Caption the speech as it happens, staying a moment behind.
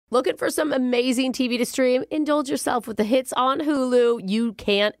Looking for some amazing TV to stream? Indulge yourself with the hits on Hulu you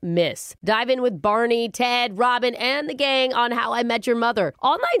can't miss. Dive in with Barney, Ted, Robin, and the gang on How I Met Your Mother.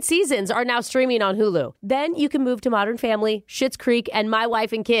 All 9 seasons are now streaming on Hulu. Then you can move to Modern Family, Schitt's Creek, and My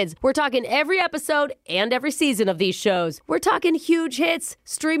Wife and Kids. We're talking every episode and every season of these shows. We're talking huge hits,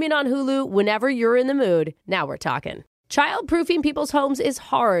 streaming on Hulu whenever you're in the mood. Now we're talking. Child-proofing people's homes is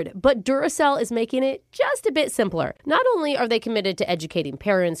hard, but Duracell is making it just a bit simpler. Not only are they committed to educating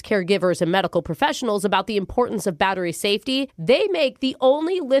parents, caregivers, and medical professionals about the importance of battery safety, they make the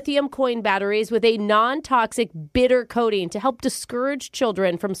only lithium coin batteries with a non-toxic bitter coating to help discourage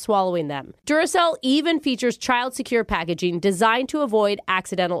children from swallowing them. Duracell even features child-secure packaging designed to avoid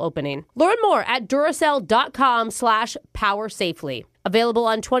accidental opening. Learn more at Duracell.com/powersafely. Available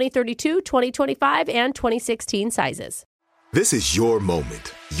on 2032, 2025, and 2016 sizes. This is your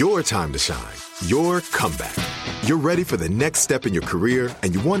moment, your time to shine, your comeback. You're ready for the next step in your career,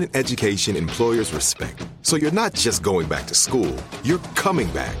 and you want an education employers respect. So you're not just going back to school, you're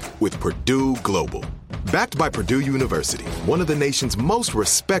coming back with Purdue Global. Backed by Purdue University, one of the nation's most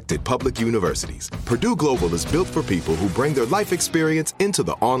respected public universities, Purdue Global is built for people who bring their life experience into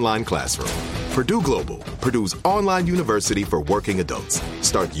the online classroom. Purdue Global, Purdue's online university for working adults.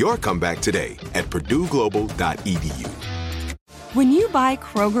 Start your comeback today at purdueglobal.edu. When you buy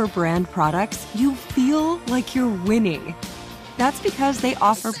Kroger brand products, you feel like you're winning. That's because they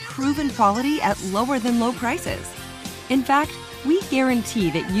offer proven quality at lower than low prices. In fact, we guarantee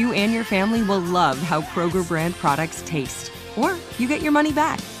that you and your family will love how Kroger brand products taste, or you get your money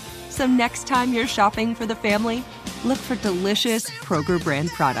back. So next time you're shopping for the family, look for delicious Kroger brand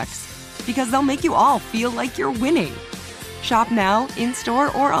products, because they'll make you all feel like you're winning. Shop now,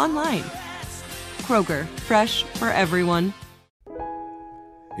 in-store, or online. Kroger, fresh for everyone.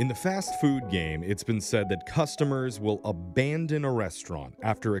 In the fast food game, it's been said that customers will abandon a restaurant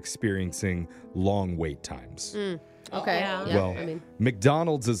after experiencing long wait times. Okay. Yeah. Well,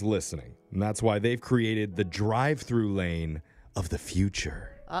 McDonald's is listening, and that's why they've created the drive-through lane of the future.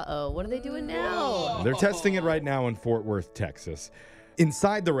 Uh-oh, what are they doing now? They're testing it right now in Fort Worth, Texas.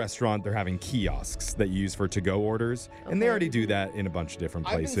 Inside the restaurant, they're having kiosks that you use for to-go orders, and they already do that in a bunch of different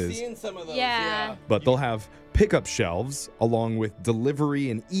places. I've been seeing some of those, Yeah. But they'll have pickup shelves along with delivery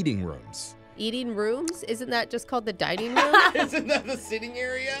and eating rooms. Eating rooms? Isn't that just called the dining room? Isn't that the sitting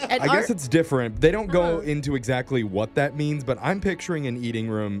area? And I guess it's different. They don't go into exactly what that means, but I'm picturing an eating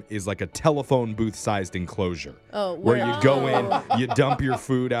room is like a telephone booth-sized enclosure. Where you go in, you dump your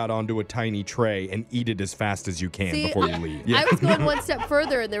food out onto a tiny tray and eat it as fast as you can before you leave. I was going one step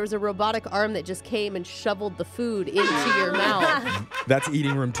further, and there was a robotic arm that just came and shoveled the food into your mouth. That's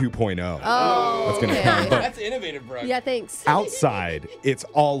eating room 2.0. Oh, That's gonna okay. come. But That's innovative, Brooke. Yeah, thanks. outside, it's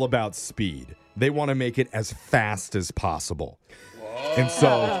all about speed. They want to make it as fast as possible. And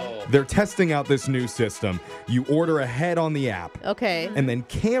so they're testing out this new system. You order ahead on the app. Okay. And then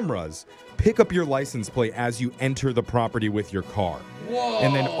cameras pick up your license plate as you enter the property with your car. Whoa.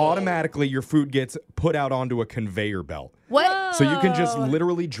 And then automatically your food gets put out onto a conveyor belt. What? So you can just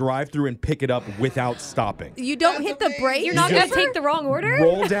literally drive through and pick it up without stopping. You don't hit the brake? You're not You going just to take the wrong order?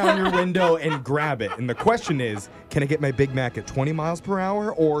 Roll down your window and grab it. And the question is, can I get my Big Mac at 20 miles per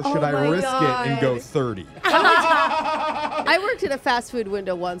hour or should I risk it and go 30? I worked in a fast food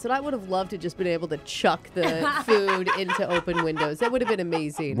window once, and I would have loved to just been able to chuck the food into open windows. That would have been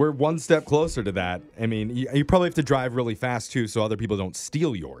amazing. We're one step closer to that. I mean, you probably have to drive really fast, too, so other people don't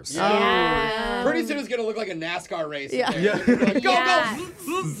steal yours. Yeah. Pretty soon it's going to look like a NASCAR race. Yeah. Yeah. Like, go, Yeah. go.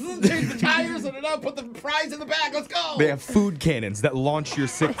 Change the tires and put the prize in the back. Let's go. They have food cannons that launch your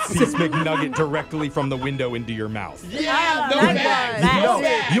 6-piece McNugget directly from the window into your mouth. Yeah, no That's bags. good. No No,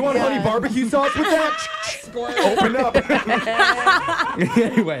 bags. you want honey barbecue sauce with that? Squirrel. Open up.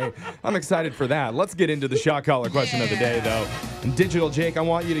 Anyway, I'm excited for that. Let's get into the shot collar question of the day, though. And Digital Jake, I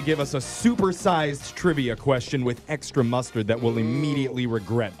want you to give us a supersized trivia question with extra mustard that we'll immediately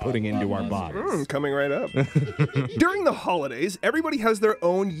regret putting into our bodies. Coming right up. During the holidays, everybody has their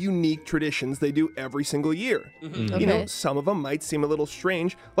own unique traditions they do every single year. You know, some of them might seem a little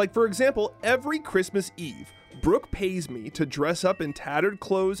strange. Like, for example, every Christmas Eve, Brooke pays me to dress up in tattered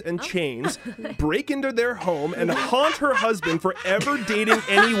clothes and chains, break into their home, and haunt her husband for ever dating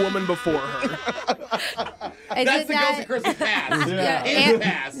any woman before her. That's the Ghost of Christmas past. Yeah. In the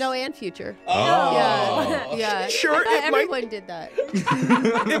past. No, and future. Oh. Yeah. Sure, I thought it might- everyone did that.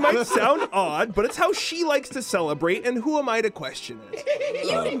 It might sound odd, but it's how she likes to celebrate, and who am I to question it?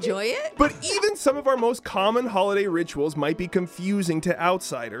 You enjoy it? But even some of our most common holiday rituals might be confusing to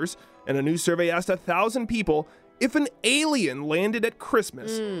outsiders, and a new survey asked 1,000 people, If an alien landed at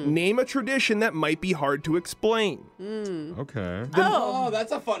Christmas, name a tradition that might be hard to explain. Okay.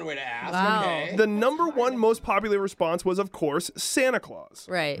 That's a fun way to ask. Wow. Okay. The number one most popular response was, of course, Santa Claus.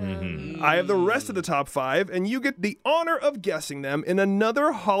 Right. I have the rest of the top 5, and you get the honor of guessing them in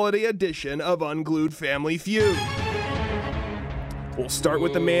another holiday edition of Unglued Family Feud. We'll start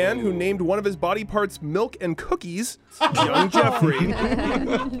with the man who named one of his body parts Milk and Cookies, young Jeffrey.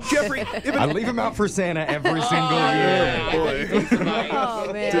 Jeffrey, if I leave him out for Santa every single year. Oh,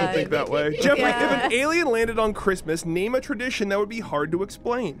 man. Didn't think that way. Jeffrey, if an alien landed on Christmas, name a tradition that would be hard to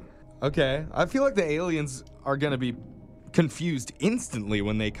explain. Okay. I feel like the aliens are going to be confused instantly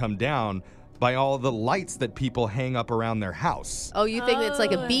when they come down by all the lights that people hang up around their house. Oh, you think it's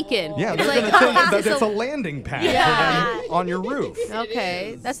like a beacon? Yeah, it's they're like, going to think that is this it's a landing pad for them on your roof.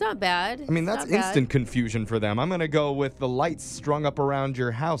 Okay, that's not bad. I mean, that's instant confusion for them. I'm going to go with the lights strung up around your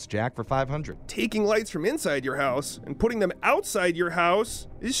house, Jack, for $500. Taking lights from inside your house and putting them outside your house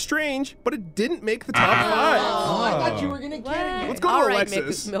is strange, but it didn't make the top 5. Oh, I thought you were going to get it. Let's go All to right,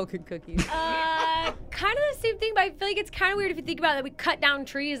 Alexis. milk and cookies. Kind of the same thing, but I feel like it's kind of weird if you think about it, that we cut down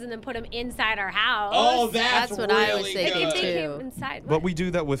trees and then put them inside our house. Oh, that's what really I was thinking, good. If they too. came inside. But we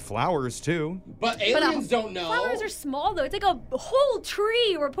do that with flowers, too. But aliens don't know. Flowers are small, though. It's like a whole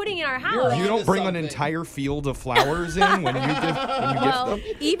tree we're putting in our house. You don't bring an entire field of flowers in when you gift them?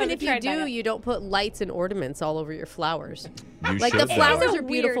 Even Haven't if you tried that do, yet. you don't put lights and ornaments all over your flowers. You Like should, the though. flowers It's a are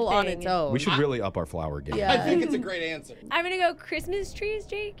beautiful weird on thing. its own. We should really up our flower game. I think it's a great answer. I'm going to go Christmas trees,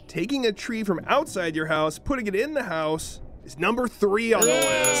 Jake. Taking a tree from outside your house, putting it in the house, is number 3 on the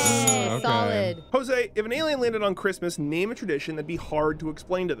list. Oh, Okay. solid. Jose, if an alien landed on Christmas, name a tradition that'd be hard to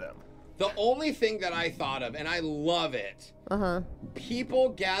explain to them. The only thing that I thought of, and I love it, people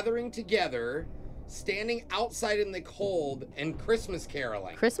gathering together, standing outside in the cold, and Christmas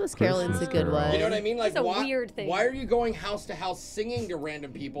caroling. Christmas caroling's a good one. You know what I mean? Like, It's a why, weird thing. Why are you going house to house singing to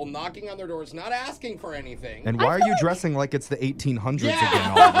random people, knocking on their doors, not asking for anything? And why are you dressing like it's the 1800s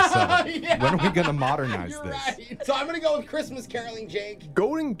again all of a sudden? Yeah. When are we going to modernize You're this? right. So I'm going to go with Christmas caroling, Jake.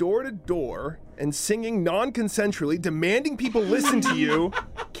 Going door to door and singing non-consensually, demanding people listen to you,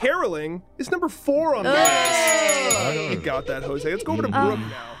 caroling is number 4 on the list. You got that, Jose. Let's go over to Brooke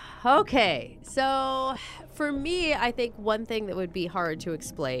now. Okay, so for me, I think one thing that would be hard to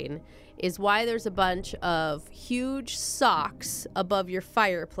explain is why there's a bunch of huge socks above your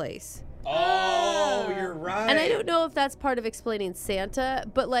fireplace. Oh, you're right. And I don't know if that's part of explaining Santa,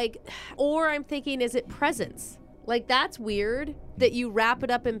 but or I'm thinking, is it presents? Like, that's weird that you wrap it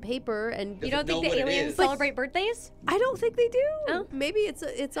up in paper and You don't think know the what it aliens is. celebrate birthdays? I don't think they do. Oh. Maybe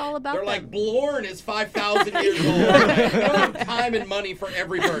it's all about They're them. like, Blorn is 5,000 years old. You don't have time and money for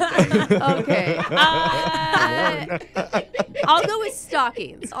every birthday. Okay. I'll go with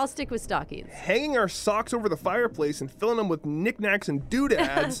stockings. I'll stick with stockings. Hanging our socks over the fireplace and filling them with knickknacks and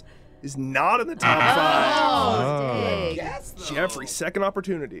doodads is not in the top 5. Oh, dang. Yes, though. Jeffrey, second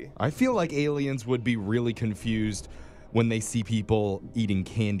opportunity. I feel like aliens would be really confused when they see people eating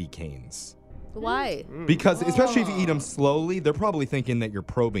candy canes. Why? Because, especially if you eat them slowly, they're probably thinking that you're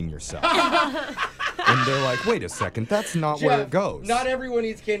probing yourself. And they're like, wait a second, that's not where it Jeff, goes. Not everyone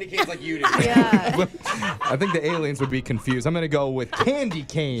eats candy canes like you do. Yeah. I think the aliens would be confused. I'm going to go with candy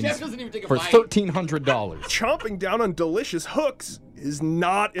canes Jeff doesn't even take a for bite. $1,300. Chomping down on delicious hooks is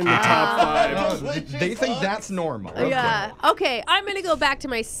not in the top 5. They think that's normal. Yeah. Okay, I'm going to go back to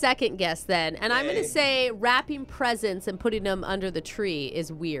my second guess then. And I'm going to say wrapping presents and putting them under the tree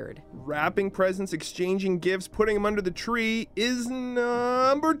is weird. Wrapping presents, exchanging gifts, putting them under the tree is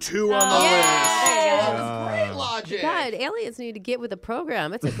number 2 on the list. That's great logic. God, aliens need to get with the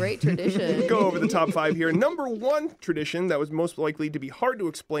program. It's a great tradition. Go over the top 5 here. Number 1 tradition that was most likely to be hard to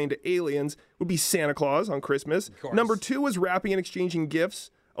explain to aliens would be Santa Claus on Christmas. Number 2 was wrapping and exchanging gifts.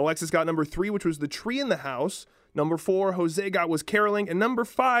 Alexis got number 3, which was the tree in the house. Number 4, Jose got was caroling. And number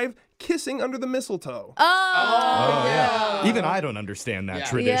 5, kissing under the mistletoe. Oh, yeah. Even I don't understand that Yeah.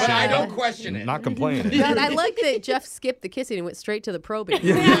 tradition. But I don't question it. Not complaining. God, I like that Jeff skipped the kissing and went straight to the probing.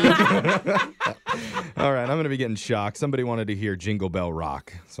 All right, I'm going to be getting shocked. Somebody wanted to hear Jingle Bell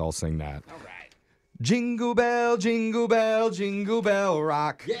Rock, so I'll sing that. All right. Jingle bell, jingle bell, jingle bell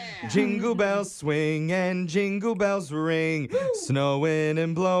rock. Yeah. Jingle bells swing and jingle bells ring. Snowing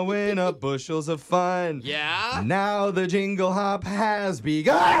and blowing up bushels of fun. Yeah? Now the jingle hop has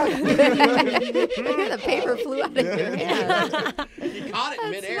begun. The paper flew out of your hand. You caught it in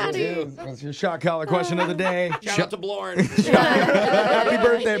midair, funny. too. That's your shock collar question of the day. Shout out to Blorn. Happy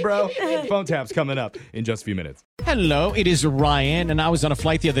birthday, bro. Phone tap's coming up in just a few minutes. Hello, it is Ryan, and I was on a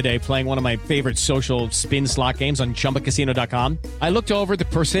flight the other day playing one of my favorite social spin slot games on ChumbaCasino.com. I looked over at the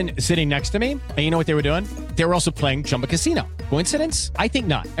person sitting next to me, and you know what they were doing? They were also playing Chumba Casino. Coincidence? I think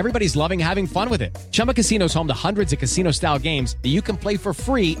not. Everybody's loving having fun with it. Chumba Casino is home to hundreds of casino-style games that you can play for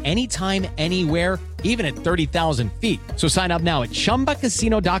free anytime, anywhere, even at 30,000 feet. So sign up now at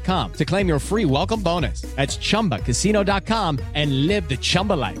ChumbaCasino.com to claim your free welcome bonus. That's ChumbaCasino.com and live the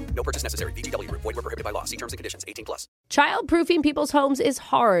Chumba life. No purchase necessary. VGW. Void where prohibited by law. See terms and conditions. 18+. Child-proofing people's homes is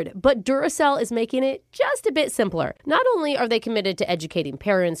hard, but Duracell is making it just a bit simpler. Not only are they committed to educating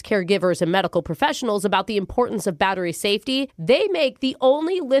parents, caregivers, and medical professionals about the importance of battery safety, they make the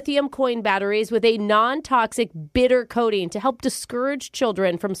only lithium coin batteries with a non-toxic bitter coating to help discourage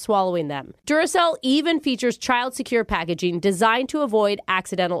children from swallowing them. Duracell even features child-secure packaging designed to avoid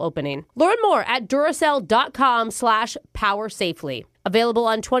accidental opening. Learn more at Duracell.com/powersafely. Available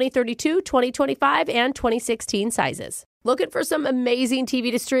on 2032, 2025, and 2016 sizes. Looking for some amazing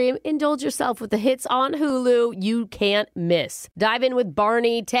TV to stream? Indulge yourself with the hits on Hulu you can't miss. Dive in with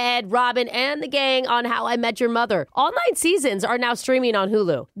Barney, Ted, Robin, and the gang on How I Met Your Mother. All 9 seasons are now streaming on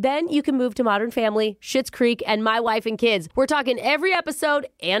Hulu. Then you can move to Modern Family, Schitt's Creek, and My Wife and Kids. We're talking every episode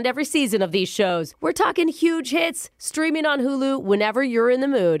and every season of these shows. We're talking huge hits, streaming on Hulu whenever you're in the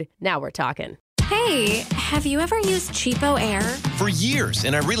mood. Now we're talking. Hey, have you ever used Cheapo Air? For years,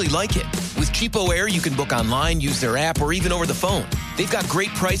 and I really like it. With Cheapo Air, you can book online, use their app, or even over the phone. They've got great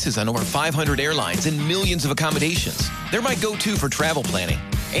prices on over 500 airlines and millions of accommodations. They're my go-to for travel planning.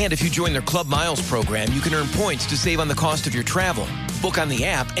 And if you join their Club Miles program, you can earn points to save on the cost of your travel. Book on the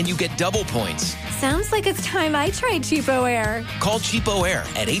app, and you get double points. Sounds like it's time I tried Cheapo Air. Call Cheapo Air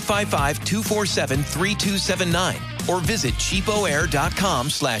at 855-247-3279 or visit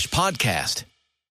cheapoair.com/podcast.